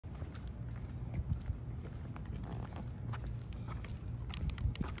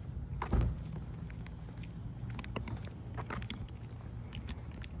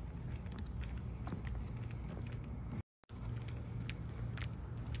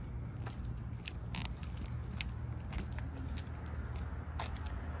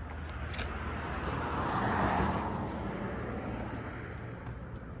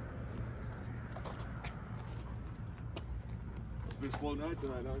Pretty slow night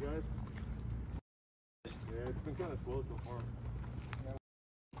tonight, huh, guys? Yeah, it's been kind of slow so far. No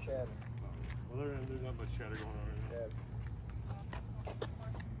chatter. Well, there's not much chatter going on right now. Chatter.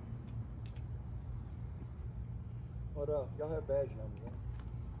 What y'all have badge numbers, right?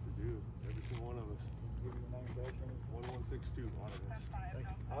 We do. Every single one of us. Give you your name, badge number. 1162. Otterness.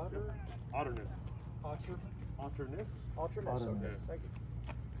 Otter? Otterness. Otterness? Otterness. Otterness. Okay. Okay. Thank you.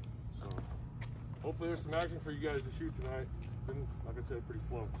 So, hopefully there's some action for you guys to shoot tonight. It's been, like I said, pretty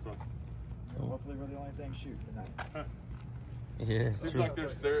slow. So. Well, hopefully we're the only thing shooting tonight. Yeah, seems true. like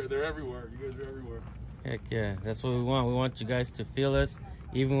they're everywhere. You guys are everywhere. Heck yeah, that's what we want. We want you guys to feel us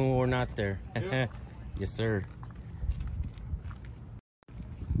even when we're not there. Yeah. Yes, sir.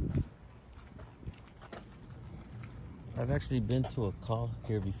 I've actually been to a call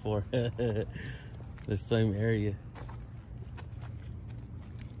here before. The same area.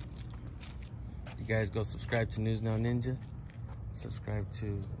 You guys go subscribe to News Now Ninja. Subscribe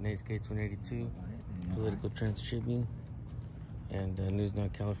to Nate's Gates 182, Political Trance Tribune, and News Now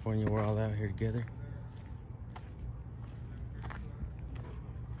California. We're all out here together.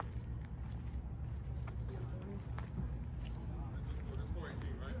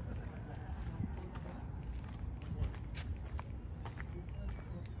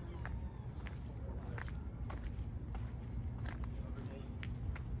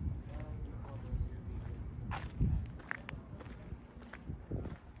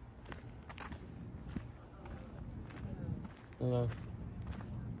 Hello.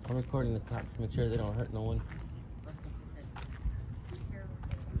 I'm recording the cops to make sure they don't hurt no one.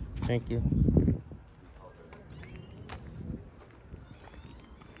 Thank you.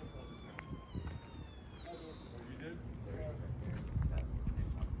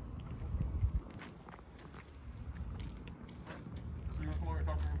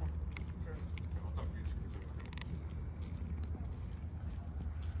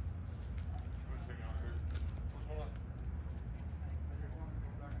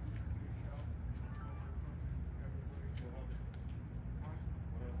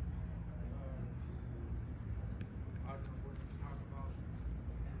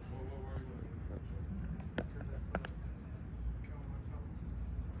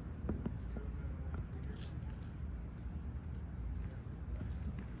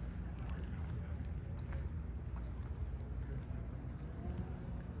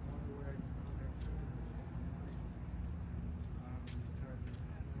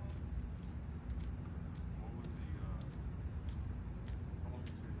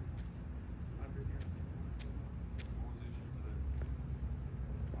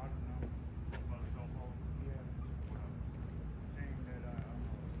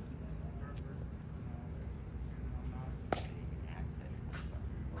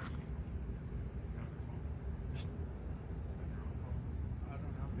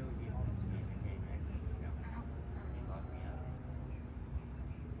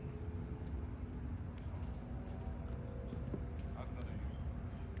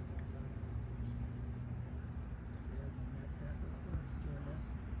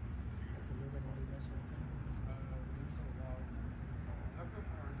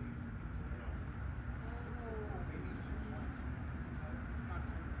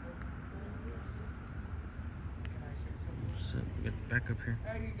 Get back up here.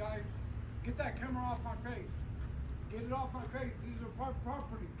 Hey, you guys, get that camera off my face. Get it off my face. These are part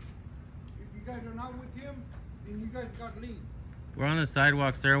property. If you guys are not with him, then you guys got to leave. We're on the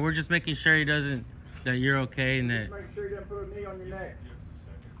sidewalk, sir. We're just making sure he doesn't, that you're okay and that. Just make sure you don't put a knee on your neck.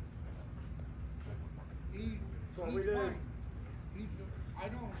 He's what we do. fine. I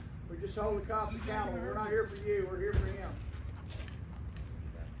don't. We just hold the cops accountable. We're not here for you. We're here for him.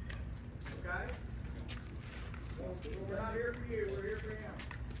 Okay? We're not here for you. We're here for him.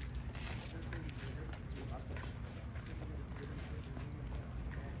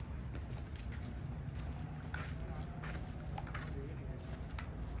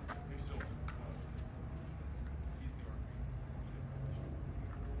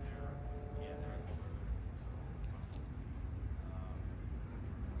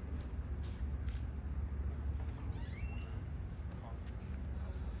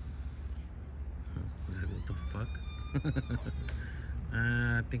 What the fuck? I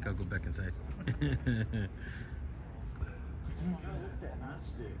think I'll go back inside. Oh, look at that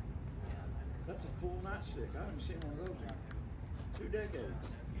nightstick. That's a full nightstick. I haven't seen one of those in 2 decades.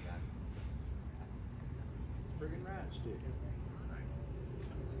 Friggin' nightstick.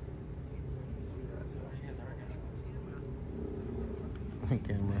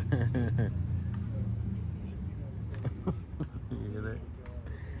 Camera. You hear that?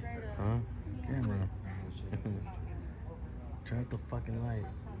 Huh? Camera. Try not to fucking light.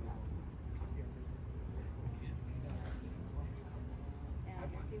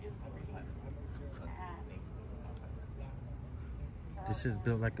 This is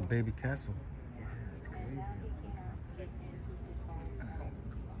built like a baby castle. Yeah, it's crazy.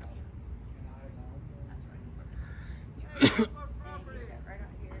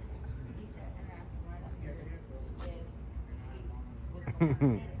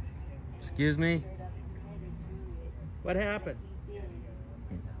 Excuse me? What happened?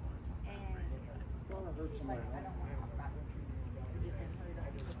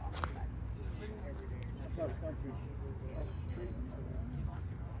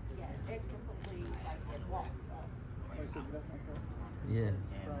 Yeah.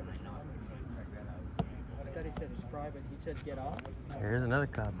 I thought he said it's private. He said get off. Here's another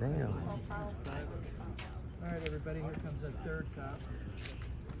cop. Damn. All right, everybody. Here comes a third cop.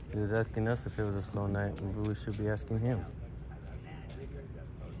 He was asking us if it was a slow night. Maybe we should be asking him.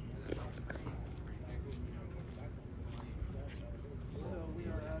 So we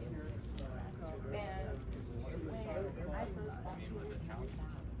are out here.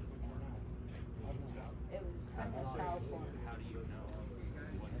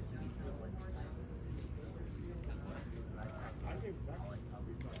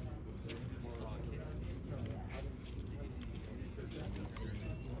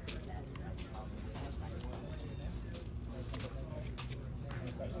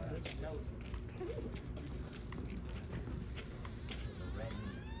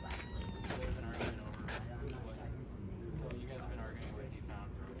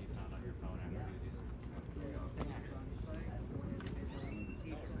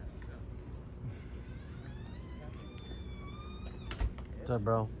 What's up,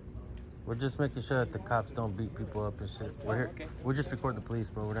 bro? We're just making sure that the cops don't beat people up and shit. We're here. Okay. We'll just record the police,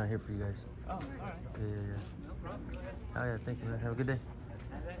 bro. We're not here for you guys. Oh, all right. Yeah. No problem. Go ahead. Oh yeah, thank you, man. Have a good day.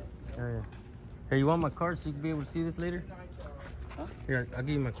 Have it. Oh yeah. Hey, you want my card so you can be able to see this later? Huh? Here, I'll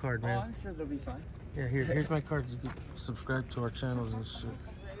give you my card, Oh, man. I'm sure they'll be fine. Yeah, here's my card. You can subscribe to our channels and shit.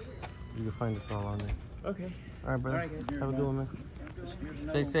 You can find us all on there. Okay. All right, brother. All right, guys. Have a good one, man.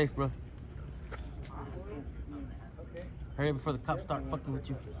 Stay safe, bro. Okay. Hurry up before the cops start fucking with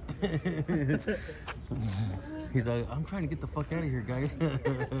you. He's like, I'm trying to get the fuck out of here, guys.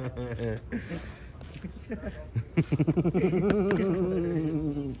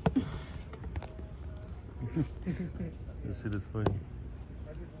 This shit is funny.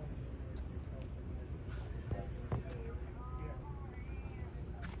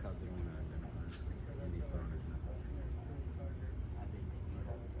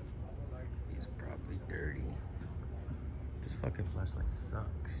 He's probably dirty. This fucking flashlight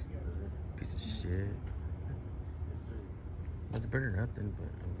sucks. Piece of shit. It's better than nothing, but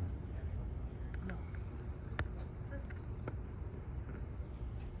I mean.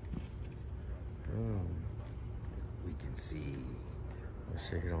 Boom. We can see. Oh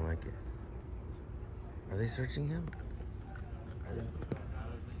shit, he don't like it. Are they searching him?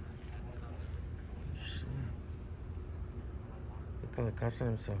 Shit. They call the cops on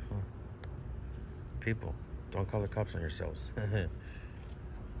himself, huh? People, don't call the cops on yourselves. It's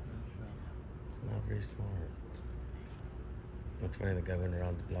not very smart. It's funny, the guy went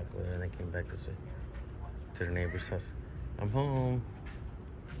around the block over there and then came back this way to the neighbor's house. I'm home.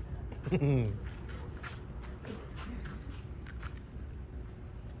 Oh,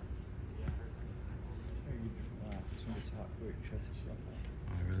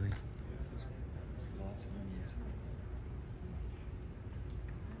 really?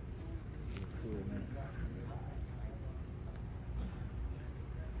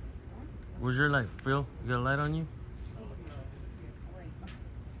 Where's your light, Phil? You got a light on you?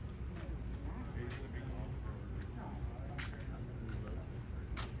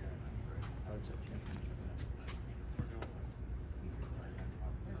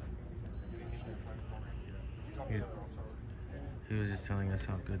 He was just telling us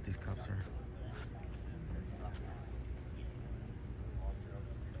how good these cops are.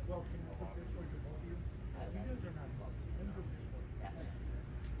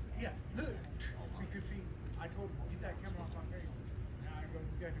 Yeah, look. Because see, I told him, get that camera off my face. Now I go,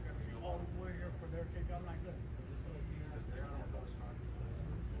 you guys are gonna be all the way here for their take. I'm like, look.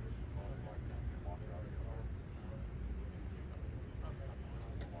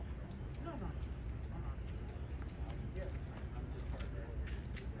 No, no. Yeah.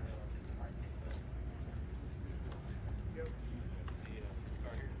 Yep.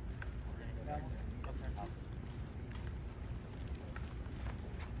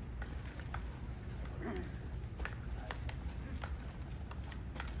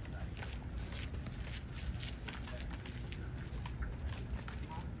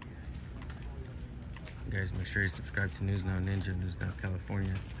 You guys make sure you subscribe to News Now Ninja, News Now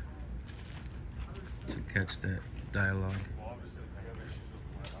California, to catch that dialogue.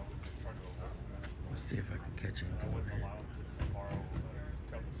 Let's see if I can catch anything over here.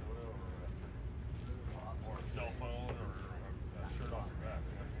 Or a cell phone or a shirt off your back.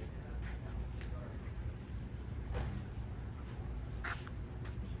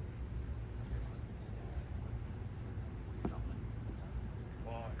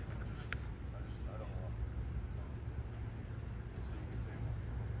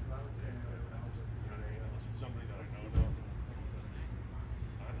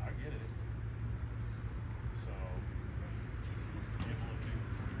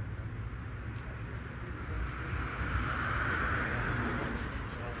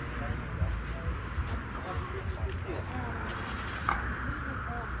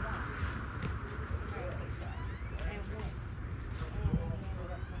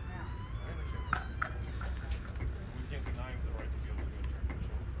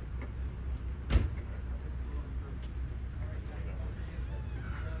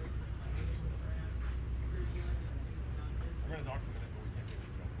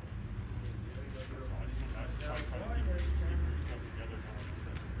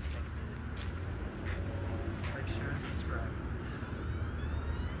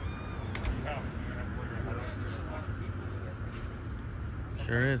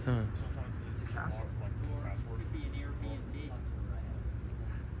 Sure is, huh?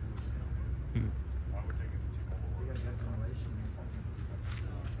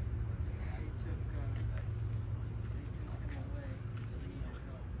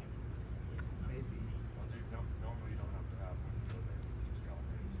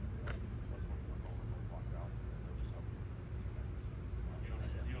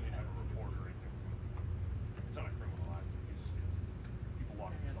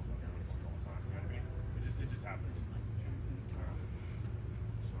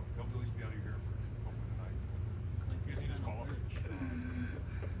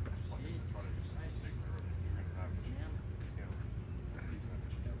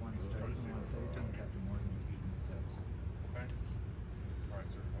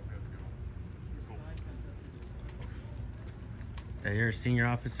 Hey, you're a senior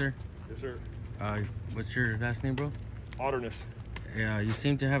officer? Yes, sir. What's your last name, bro? Otterness. Yeah, you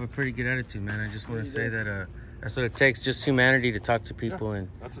seem to have a pretty good attitude, man. I just want to say that that's what it takes, just humanity to talk to people. Yeah,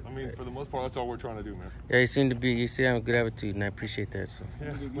 and I mean, for the most part, that's all we're trying to do, man. Yeah, you seem to have a good attitude, and I appreciate that. So. Yeah,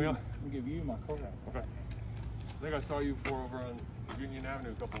 I'll give you my card. Okay. I think I saw you over on Union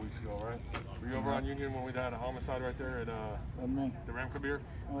Avenue a couple weeks ago, right? Were you over on Union when we had a homicide right there at Wasn't me. the Ramkabir?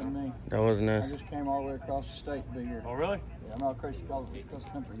 Wasn't me. That wasn't I us. just came all the way across the state to be here. Oh, really? Yeah, I'm all across the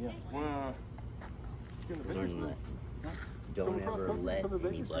country, yeah. Well, Learn lesson. Don't ever let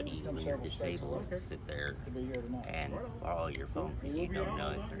anybody when you're disabled sit there To be here tonight. and borrow your phone because you don't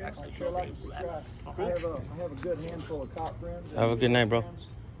know if they're actually Sure like to disabled. subscribe. I have a good handful of cop friends. Have a good night, bro.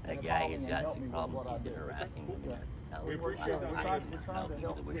 That guy has got some problems. He's been harassing women at the cell. We appreciate that. I We're didn't trying help. to He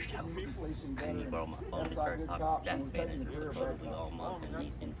was help a weird keep show. policing better. And he borrowed my phone to Identify start good talking to cops staff and taking manager the for career the back. phone all month, and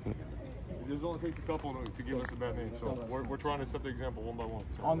he's been it only takes a couple to give us a bad name. So we're trying to set the example one by one.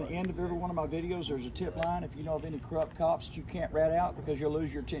 So. On the end of every one of my videos, there's a tip line. If you know of any corrupt cops that you can't rat out because you'll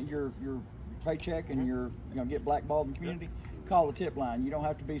lose your paycheck and you're get blackballed in the community, call the tip line. You don't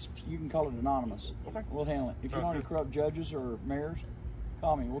have to be. You can call it anonymous. Okay. We'll handle it. If you know any corrupt judges or mayors,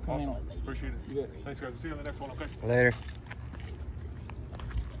 call me. We'll come Awesome. handle it. Appreciate it. You bet. Thanks, guys. We'll see you on the next one. Okay. Later.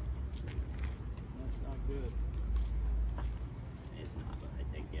 That's not good. It's not. I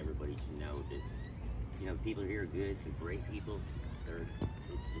think everybody should know that, people here are good, they're great people. It's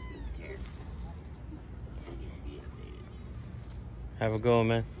just this care. They need to be updated. Have a go,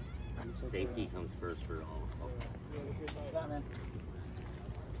 man. Safety comes first for all. Bye, man.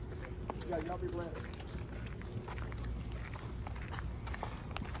 Yeah, y'all be blessed.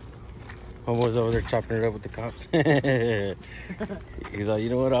 Homeboy's over there chopping it up with the cops. He's like, you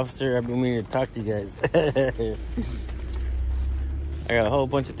know what, officer? I've been meaning to talk to you guys. I got a whole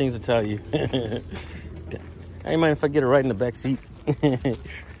bunch of things to tell you. I ain't mind if I get a ride in the back seat.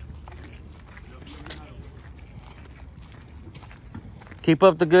 Keep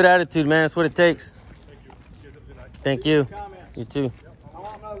up the good attitude, man. That's what it takes. Thank you. You too. I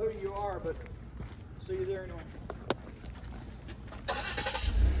don't know who you are, but see you there anyway.